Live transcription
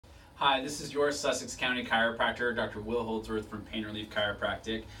Hi, this is your Sussex County chiropractor, Dr. Will Holdsworth from Pain Relief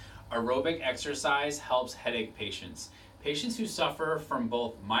Chiropractic. Aerobic exercise helps headache patients. Patients who suffer from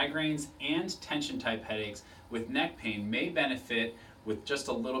both migraines and tension type headaches with neck pain may benefit with just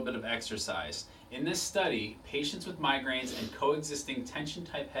a little bit of exercise. In this study, patients with migraines and coexisting tension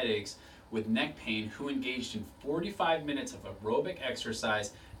type headaches with neck pain who engaged in 45 minutes of aerobic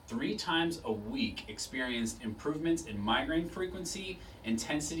exercise 3 times a week experienced improvements in migraine frequency,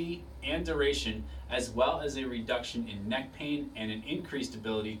 intensity, and duration, as well as a reduction in neck pain and an increased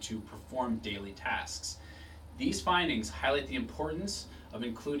ability to perform daily tasks. These findings highlight the importance of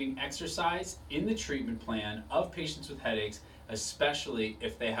including exercise in the treatment plan of patients with headaches, especially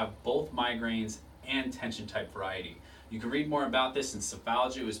if they have both migraines and tension type variety. You can read more about this in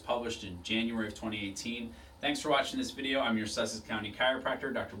Cephalalgia. It was published in January of 2018. Thanks for watching this video. I'm your Sussex County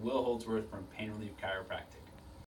chiropractor, Dr. Will Holdsworth from Pain Relief Chiropractic.